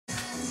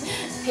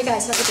Hey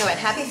guys, how's it going?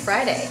 Happy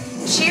Friday.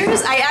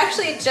 Cheers. I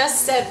actually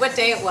just said what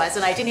day it was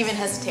and I didn't even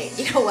hesitate.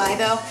 You know why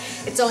though?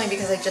 It's only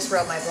because I just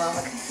wrote my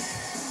blog.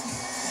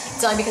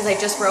 It's only because I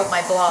just wrote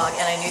my blog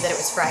and I knew that it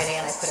was Friday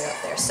and I put it up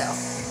there, so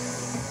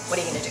what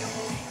are you gonna do?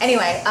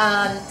 Anyway,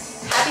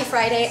 happy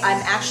Friday.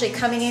 I'm actually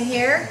coming in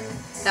here.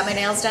 Got my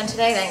nails done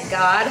today, thank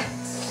God.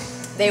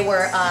 They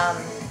were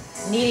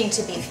needing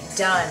to be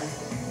done,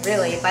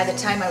 really, by the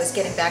time I was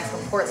getting back from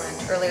Portland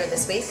earlier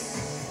this week.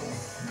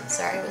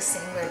 Sorry, I was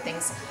seeing weird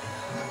things.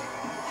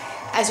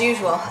 As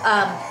usual,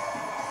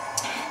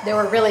 they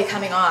were really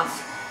coming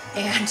off,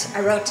 and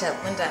I wrote to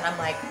Linda and I'm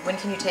like, when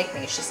can you take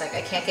me? She's like,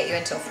 I can't get you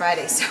until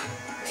Friday. So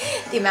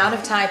the amount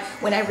of time,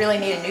 when I really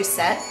need a new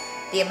set,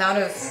 the amount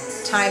of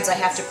times I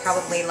have to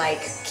probably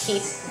like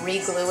keep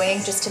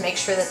re-gluing just to make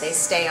sure that they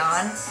stay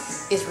on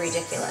is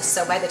ridiculous.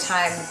 So by the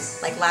time,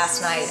 like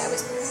last night, I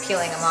was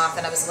peeling them off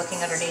and I was looking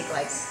underneath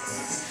like,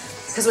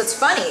 because what's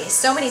funny,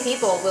 so many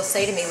people will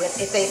say to me,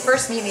 if they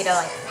first meet me, they're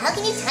like, how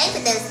can you type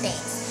with those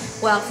things?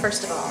 Well,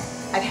 first of all,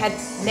 I've had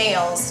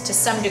nails to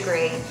some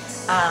degree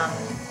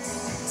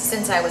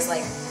since I was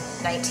like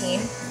 19.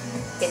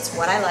 It's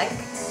what I like.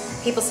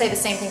 People say the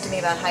same thing to me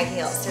about high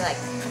heels. They're like,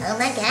 oh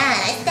my God,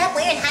 I stopped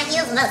wearing high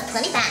heels when I was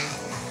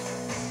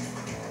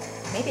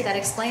 25. Maybe that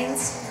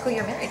explains who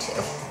you're married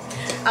to.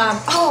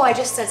 Oh, I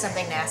just said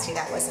something nasty.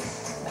 That wasn't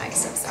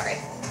nice, I'm sorry.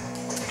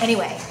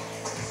 Anyway,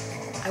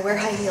 I wear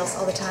high heels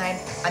all the time.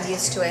 I'm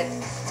used to it.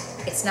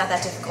 It's not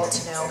that difficult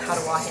to know how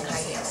to walk in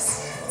high heels.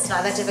 It's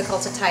not that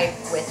difficult to type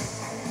with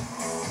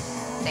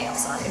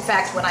nails on. In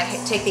fact, when I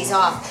take these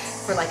off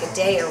for like a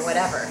day or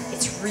whatever,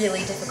 it's really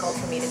difficult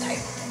for me to type.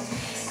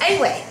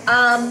 Anyway,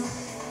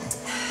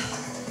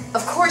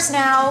 of course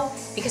now,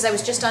 because I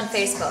was just on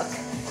Facebook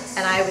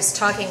and I was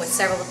talking with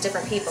several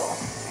different people.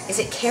 Is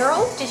it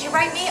Carol? Did you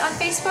write me on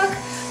Facebook?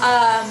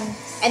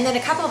 And then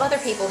a couple of other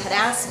people had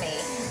asked me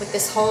with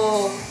this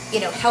whole, you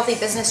know, healthy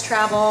business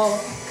travel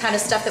kind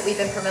of stuff that we've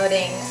been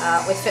promoting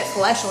with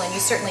Fitfluential, and you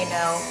certainly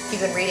know if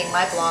you've been reading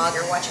my blog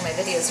or watching my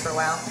videos for a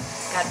while.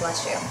 God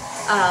bless you.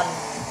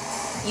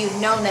 You've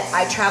known that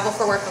I travel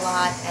for work a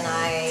lot, and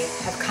I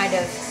have kind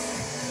of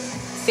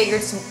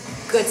figured some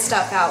good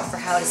stuff out for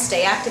how to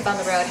stay active on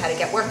the road, how to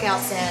get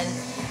workouts in.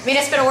 I mean,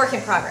 it's been a work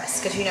in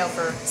progress, because you know,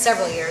 for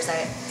several years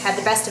I had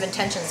the best of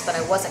intentions, but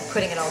I wasn't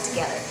putting it all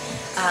together.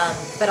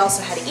 But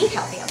also how to eat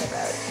healthy on the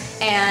road.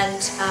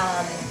 And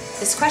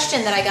this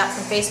question that I got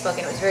from Facebook,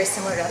 and it was very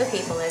similar to other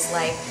people, is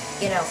like,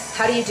 you know,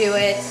 how do you do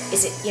it?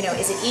 Is it, you know,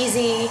 is it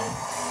easy?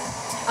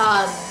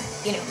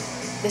 You know,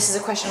 this is a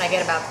question I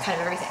get about kind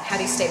of everything. How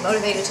do you stay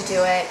motivated to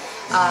do it?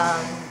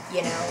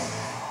 You know,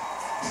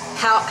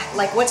 how,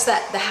 like, what's the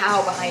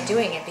how behind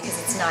doing it, because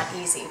it's not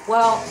easy.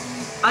 Well,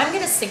 I'm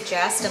going to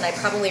suggest, and I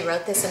probably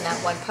wrote this in that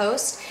one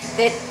post,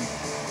 that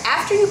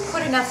after you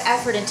put enough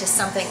effort into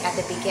something at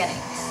the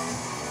beginning,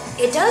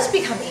 it does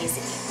become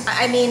easy.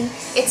 I mean,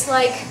 it's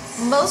like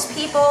most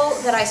people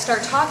that I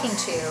start talking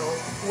to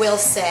will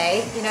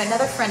say, you know,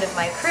 another friend of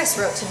mine, Chris,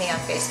 wrote to me on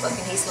Facebook,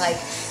 and he's like,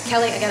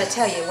 Kelly, I gotta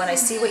tell you, when I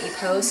see what you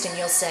post and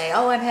you'll say,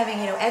 oh, I'm having,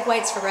 you know, egg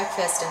whites for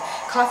breakfast and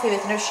coffee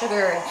with no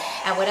sugar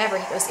and whatever,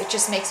 he goes, it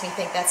just makes me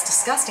think that's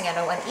disgusting, I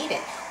don't want to eat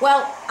it.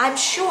 Well, I'm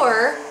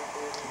sure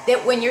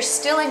that when you're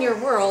still in your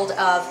world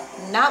of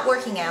not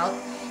working out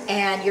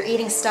and you're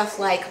eating stuff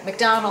like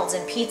McDonald's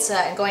and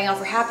pizza and going out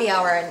for happy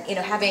hour and, you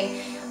know, having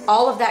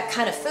all of that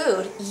kind of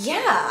food,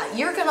 yeah,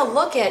 you're gonna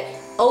look at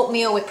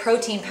oatmeal with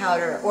protein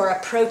powder or a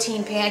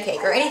protein pancake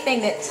or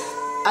anything that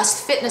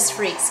us fitness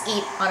freaks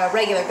eat on a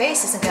regular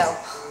basis and go,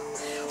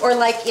 or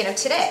like, you know,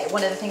 today,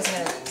 one of the things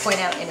I'm gonna point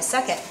out in a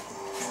second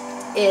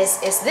is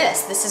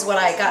this. This is what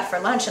I got for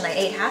lunch and I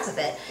ate half of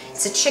it.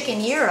 It's a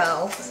chicken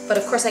gyro, but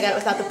of course I got it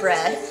without the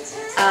bread.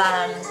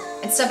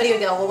 And somebody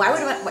would go, well, why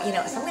would I, you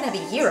know, if I'm gonna have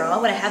a gyro, I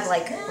wanna have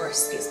like, or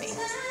excuse me,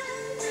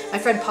 my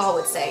friend Paul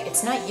would say,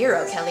 it's not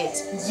gyro, Kelly,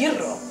 it's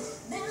gyro.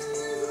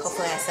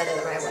 Hopefully I said it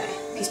the right way.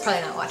 He's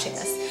probably not watching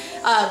this.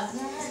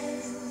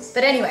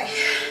 But anyway,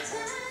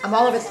 I'm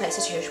all over the place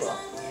as usual.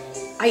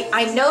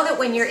 I know that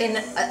when you're in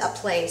a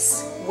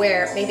place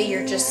where maybe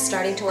you're just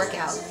starting to work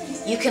out,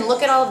 you can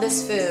look at all of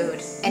this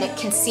food and it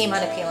can seem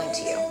unappealing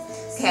to you,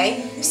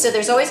 okay? So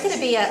there's always gonna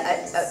be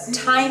a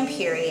time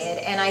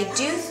period, and I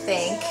do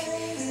think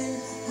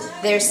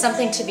there's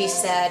something to be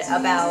said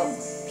about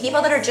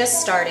people that are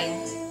just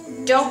starting.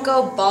 Don't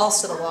go balls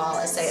to the wall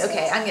and say,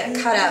 okay, I'm going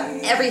to cut out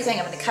everything.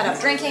 I'm going to cut out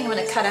drinking. I'm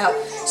going to cut out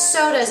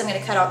sodas. I'm going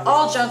to cut out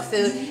all junk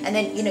food. And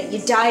then, you know, you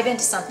dive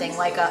into something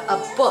like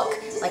a book,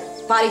 like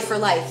Body for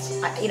Life.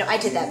 You know, I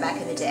did that back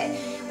in the day.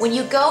 When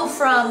you go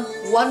from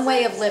one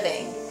way of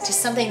living to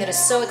something that is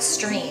so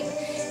extreme,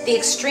 the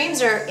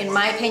extremes are, in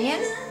my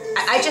opinion,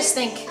 I just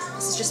think,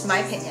 this is just my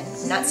opinion.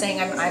 I'm not saying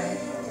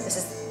this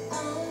is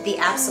the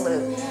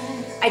absolute.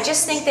 I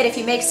just think that if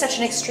you make such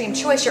an extreme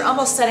choice, you're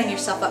almost setting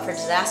yourself up for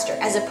disaster,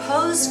 as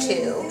opposed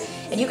to,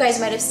 and you guys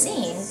might have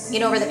seen, you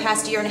know, over the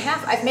past year and a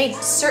half, I've made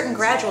certain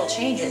gradual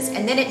changes,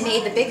 and then it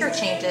made the bigger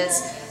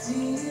changes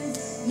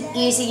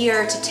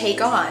easier to take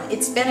on.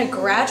 It's been a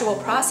gradual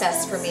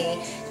process for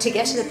me to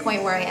get to the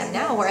point where I am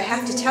now, where I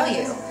have to tell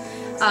you,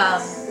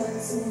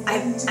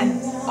 I'm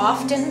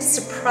often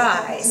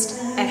surprised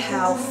at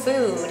how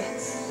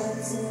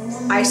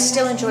I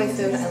still enjoy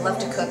food. I love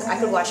to cook. I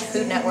could watch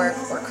Food Network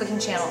or Cooking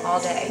Channel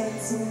all day.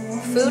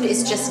 Food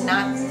is just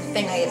not the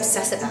thing I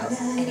obsess about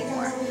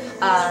anymore.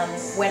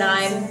 When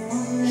I'm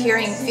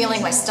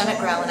feeling my stomach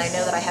growl and I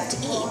know that I have to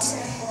eat,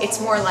 it's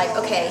more like,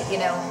 okay, you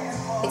know,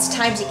 it's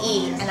time to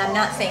eat, and I'm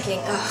not thinking,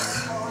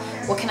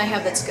 ugh, what can I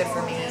have that's good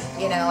for me?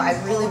 You know,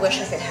 I really wish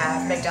I could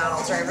have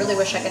McDonald's, or I really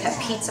wish I could have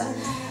pizza.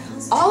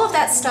 All of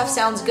that stuff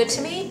sounds good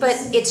to me, but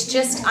it's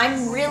just,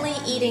 I'm really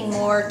eating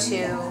more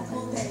to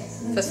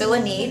fulfill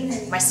a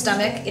need. My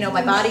stomach, you know,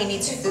 my body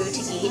needs food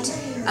to eat.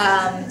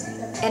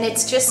 And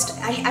it's just,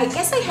 I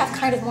guess I have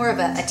kind of more of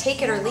a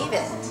take it or leave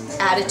it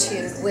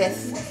attitude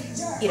with,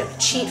 you know,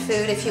 cheat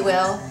food, if you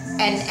will.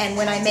 And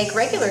when I make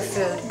regular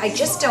food, I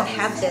just don't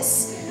have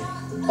this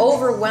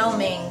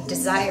overwhelming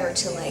desire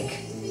to like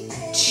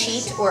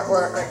cheat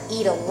or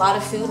eat a lot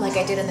of food like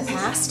I did in the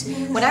past.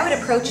 When I would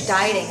approach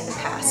dieting in the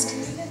past,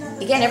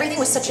 again, everything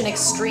was such an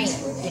extreme.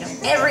 You know,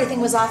 everything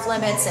was off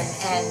limits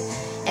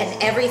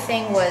and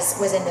everything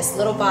was in this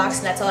little box,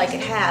 and that's all I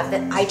could have,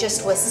 that I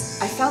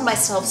found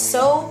myself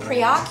so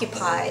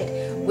preoccupied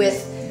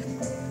with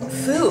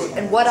food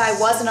and what I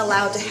wasn't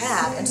allowed to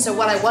have. And so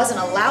what I wasn't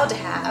allowed to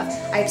have,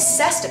 I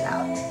obsessed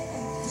about.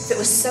 If it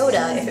was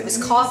soda, if it was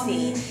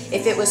coffee,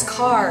 if it was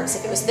carbs,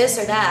 if it was this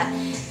or that.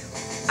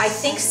 I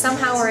think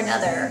somehow or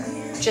another,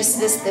 just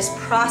this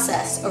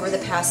process over the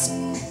past,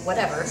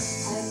 whatever,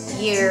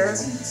 year,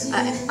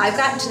 I've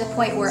gotten to the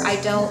point where I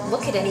don't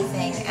look at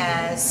anything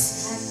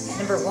as,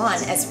 number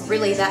one, as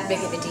really that big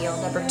of a deal.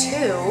 Number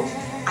two,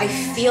 I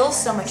feel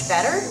so much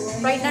better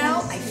right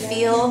now. I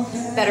feel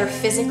better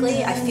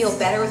physically. I feel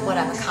better with what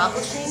I'm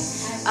accomplishing.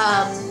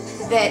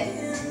 That,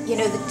 you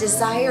know, the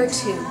desire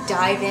to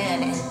dive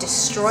in and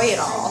destroy it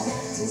all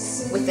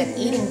with an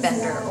eating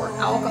bender or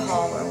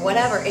alcohol or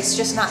whatever, it's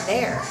just not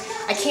there.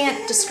 I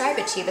can't describe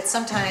it to you, but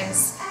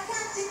sometimes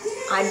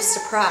I'm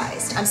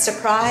surprised. I'm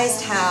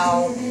surprised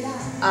how,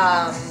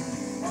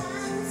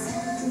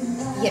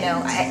 you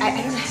know,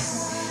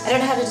 I don't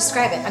know how to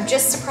describe it. I'm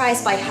just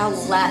surprised by how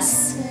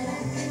less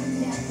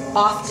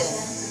often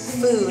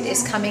food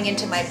is coming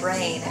into my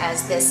brain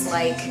as this,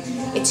 like,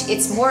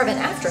 it's more of an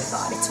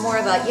afterthought. It's more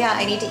of a, yeah,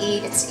 I need to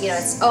eat. It's, you know,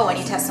 it's, oh, I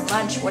need to have some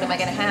lunch. What am I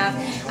going to have?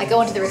 I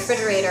go into the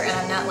refrigerator and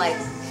I'm not like,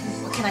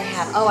 what can I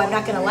have? Oh, I'm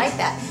not going to like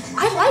that.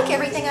 I like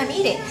everything I'm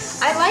eating.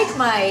 I like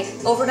my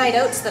overnight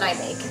oats that I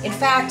make. In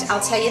fact,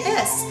 I'll tell you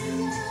this.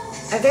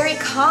 I'm very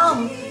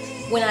calm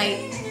when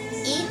I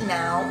eat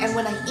now, and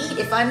when I eat,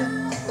 if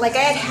I'm, like, I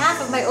had half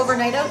of my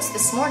overnight oats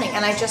this morning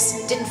and I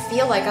just didn't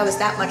feel like I was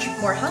that much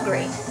more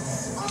hungry.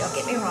 Don't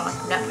get me wrong.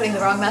 I'm not putting the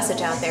wrong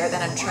message out there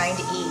that I'm trying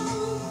to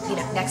eat, you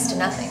know, next to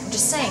nothing. I'm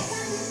just saying,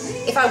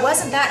 if I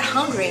wasn't that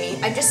hungry,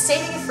 I'm just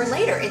saving it for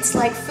later. It's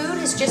like food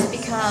has just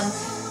become,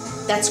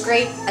 that's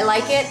great, I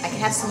like it, I can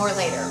have some more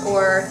later.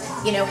 Or,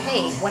 you know,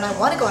 hey, when I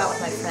want to go out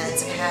with my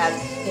friends and have,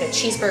 you know,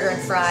 cheeseburger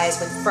and fries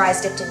with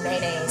fries dipped in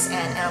mayonnaise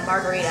and a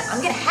margarita,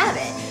 I'm going to have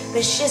it. But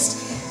it's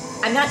just,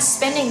 I'm not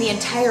spending the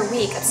entire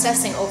week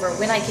obsessing over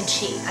when I can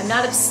cheat. I'm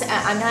not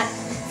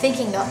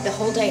thinking the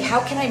whole day,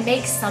 how can I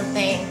make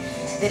something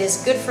that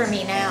is good for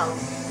me now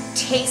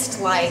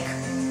taste like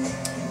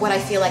what I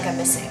feel like I'm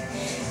missing?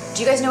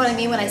 Do you guys know what I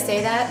mean when I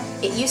say that?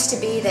 It used to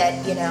be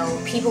that, you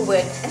know, people would,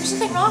 and there's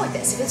nothing wrong with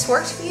this. If it's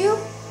worked for you,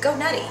 go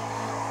nutty.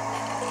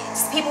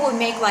 People would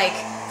make like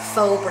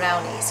faux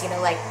brownies, you know,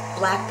 like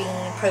black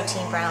bean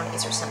protein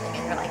brownies or something,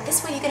 and they're like,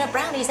 this way you can have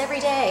brownies every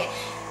day.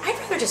 I'd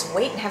rather just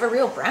wait and have a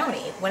real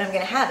brownie when I'm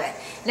gonna have it.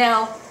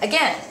 Now,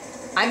 again,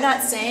 I'm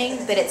not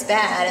saying that it's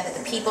bad and that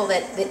the people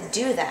that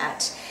do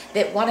that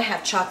want to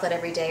have chocolate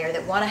every day, or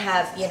that want to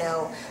have, you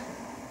know,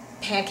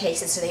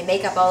 pancakes, and so they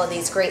make up all of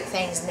these great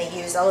things and they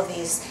use all of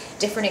these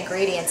different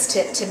ingredients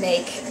to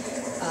make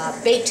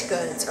baked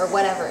goods or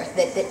whatever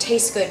that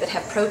taste good but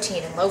have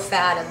protein and low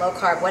fat and low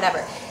carb,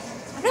 whatever.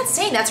 I'm not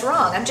saying that's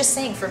wrong. I'm just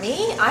saying, for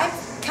me, I've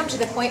come to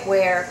the point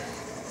where,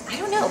 I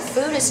don't know,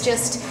 food is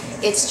just,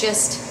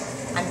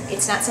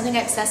 it's not something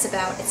I obsess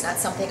about. It's not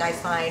something I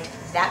find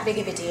that big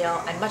of a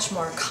deal. I'm much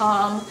more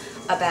calm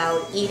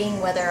about eating,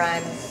 whether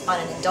I'm on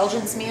an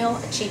indulgence meal,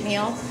 a cheat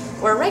meal,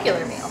 or a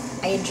regular meal.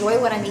 I enjoy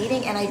what I'm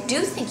eating, and I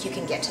do think you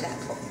can get to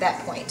that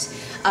point.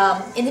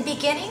 In the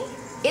beginning,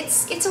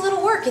 it's a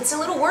little work. It's a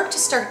little work to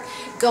start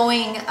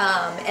going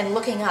and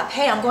looking up,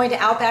 hey, I'm going to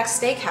Outback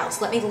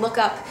Steakhouse. Let me look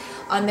up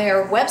on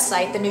their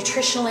website the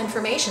nutritional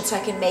information so I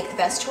can make the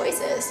best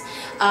choices.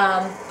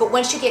 But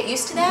once you get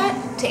used to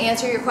that, to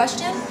answer your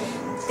question,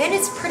 then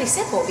it's pretty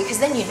simple, because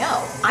then you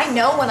know. I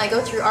know when I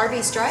go through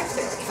Arby's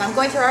drive-thru. If I'm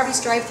going through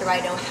Arby's drive-thru, I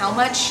know how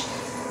much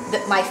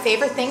my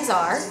favorite things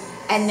are,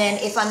 and then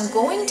if I'm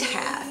going to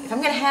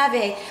have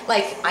a,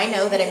 like, I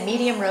know that a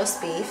medium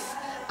roast beef,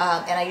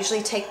 and I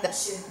usually take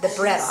the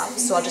bread off,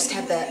 so I'll just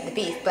have the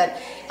beef, but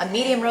a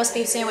medium roast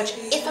beef sandwich,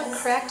 if I'm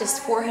correct, is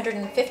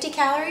 450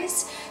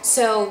 calories,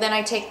 so then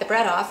I take the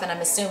bread off, and I'm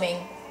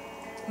assuming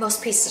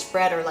most pieces of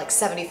bread are like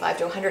 75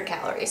 to 100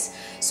 calories.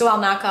 So I'll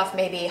knock off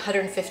maybe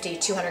 150,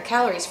 200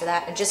 calories for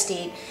that and just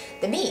eat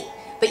the meat.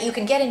 but you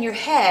can get in your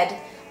head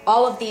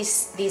all of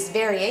these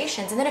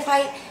variations. And then if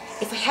I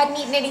hadn't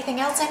eaten anything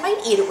else, I might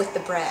eat it with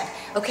the bread,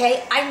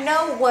 okay? I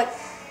know what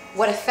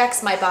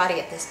affects my body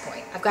at this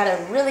point. I've got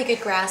a really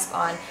good grasp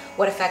on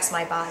what affects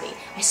my body.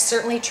 I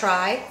certainly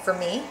try, for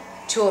me,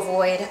 to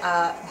avoid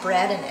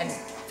bread and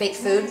fake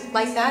food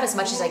like that as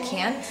much as I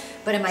can.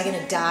 But am I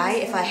gonna die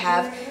if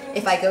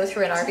I go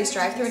through an Arby's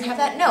drive-thru and have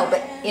that? No,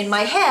 but in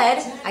my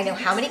head, I know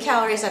how many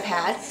calories I've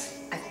had.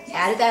 I've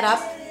added that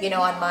up, you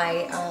know, on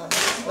my,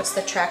 what's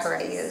the tracker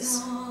I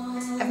use?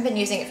 I haven't been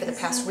using it for the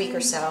past week or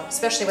so,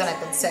 especially when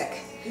I've been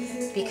sick,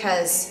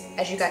 because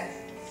as you guys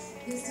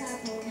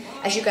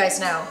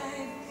know,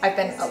 I've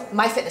been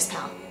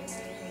MyFitnessPal.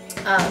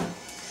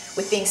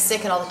 With being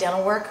sick and all the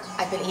dental work,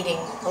 I've been eating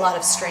a lot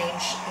of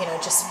strange, you know,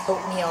 just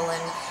oatmeal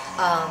and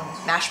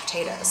mashed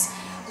potatoes.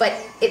 But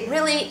it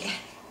really,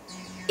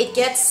 it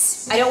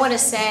gets, I don't want to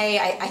say,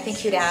 I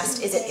think you'd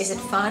asked, is it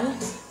fun?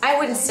 I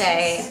wouldn't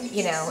say,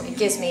 you know, it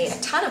gives me a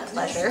ton of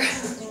pleasure.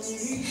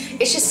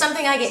 It's just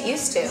something I get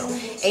used to.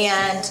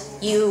 And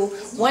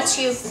once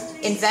you've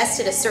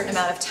invested a certain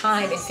amount of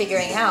time in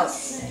figuring out,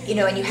 you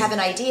know, and you have an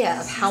idea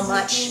of how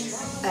much,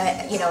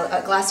 you know,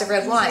 a glass of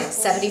red wine,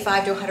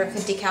 75 to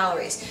 150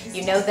 calories.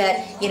 You know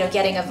that, you know,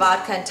 getting a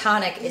vodka and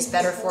tonic is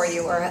better for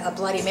you, or a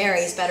Bloody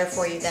Mary is better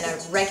for you than a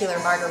regular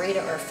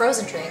margarita or a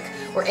frozen drink,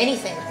 or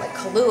anything like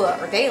Kahlua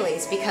or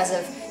Bailey's, because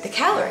of the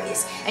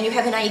calories. And you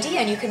have an idea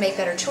and you can make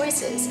better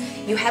choices.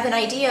 You have an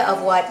idea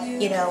of what,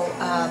 you know,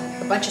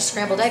 a bunch of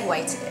scrambled egg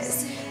whites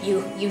is.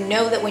 You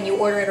know that when you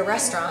order at a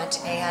restaurant,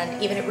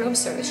 and even at room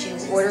service, you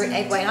order an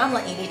egg white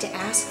omelet, you need to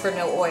ask for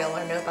no oil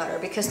or no butter,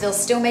 because they'll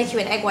still make you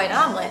an egg white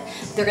omelet.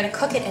 They're going to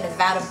cook it in a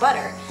vat of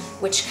butter,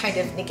 which kind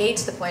of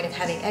negates the point of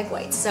having egg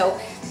whites. So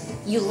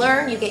you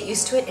learn, you get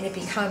used to it, and it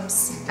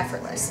becomes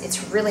effortless.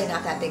 It's really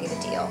not that big of a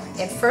deal.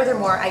 And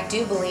furthermore, I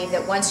do believe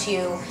that once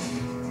you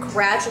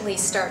gradually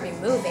start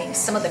removing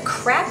some of the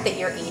crap that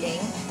you're eating,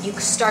 you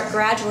start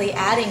gradually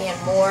adding in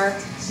more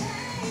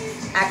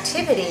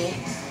activity,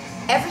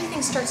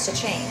 everything starts to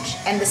change,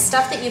 and the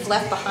stuff that you've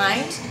left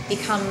behind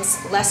becomes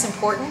less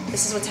important.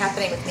 This is what's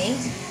happening with me.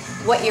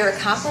 What you're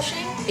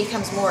accomplishing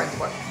becomes more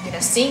important. You know,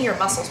 seeing your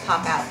muscles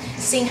pop out,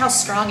 seeing how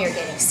strong you're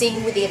getting,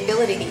 seeing with the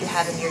ability that you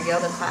have in your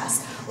yoga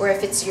class, or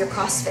if it's your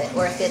CrossFit,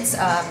 or if it's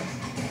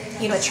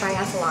you know, a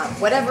triathlon,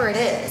 whatever it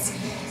is,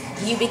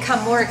 you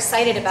become more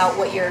excited about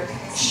what you're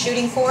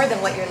shooting for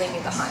than what you're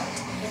leaving behind.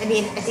 I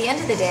mean, at the end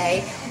of the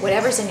day,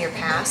 whatever's in your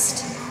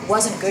past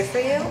wasn't good for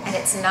you, and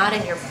it's not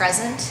in your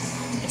present.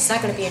 It's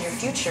not going to be in your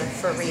future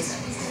for a reason,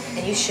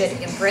 and you should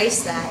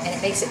embrace that, and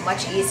it makes it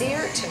much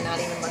easier to not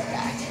even look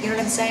back. You know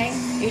what I'm saying?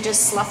 You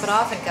just slough it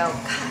off and go,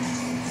 God,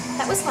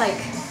 that was like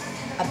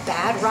a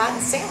bad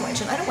rotten sandwich,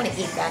 and I don't want to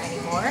eat that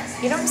anymore.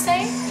 You know what I'm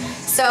saying?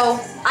 So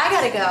I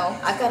gotta go.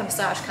 I've got a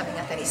massage coming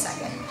up any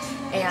second,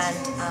 and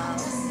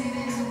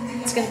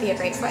it's going to be a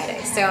great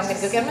Friday. So I'm going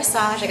to go get a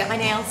massage. I got my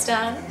nails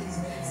done.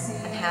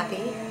 I'm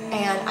happy.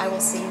 And I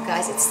will see you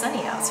guys. It's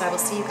sunny out, so I will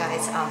see you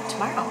guys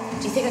tomorrow.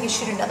 Do you think I can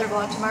shoot another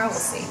vlog tomorrow? We'll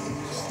see.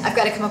 I've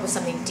got to come up with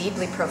something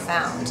deeply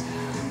profound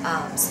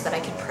so that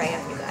I can pray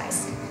on you guys.